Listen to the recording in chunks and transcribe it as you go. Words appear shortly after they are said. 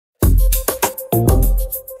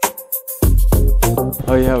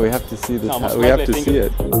Oh yeah, we have to see the tower. We have to see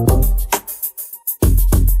it.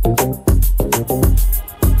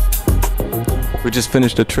 We just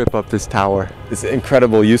finished a trip up this tower. This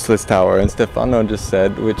incredible useless tower, and Stefano just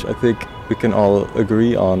said, which I think we can all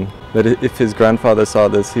agree on, that if his grandfather saw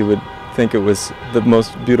this, he would think it was the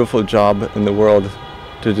most beautiful job in the world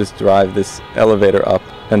to just drive this elevator up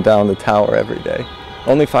and down the tower every day.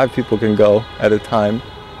 Only 5 people can go at a time,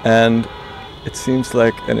 and it seems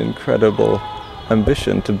like an incredible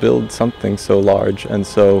ambition to build something so large and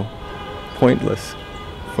so pointless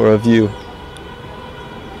for a view.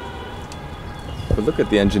 But look at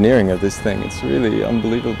the engineering of this thing, it's really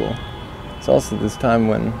unbelievable. It's also this time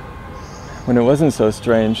when it wasn't so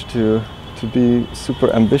strange to be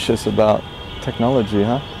super ambitious about technology,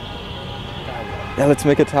 huh? Yeah, let's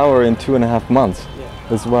make a tower in 2.5 months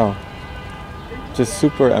as well. Just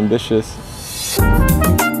super ambitious.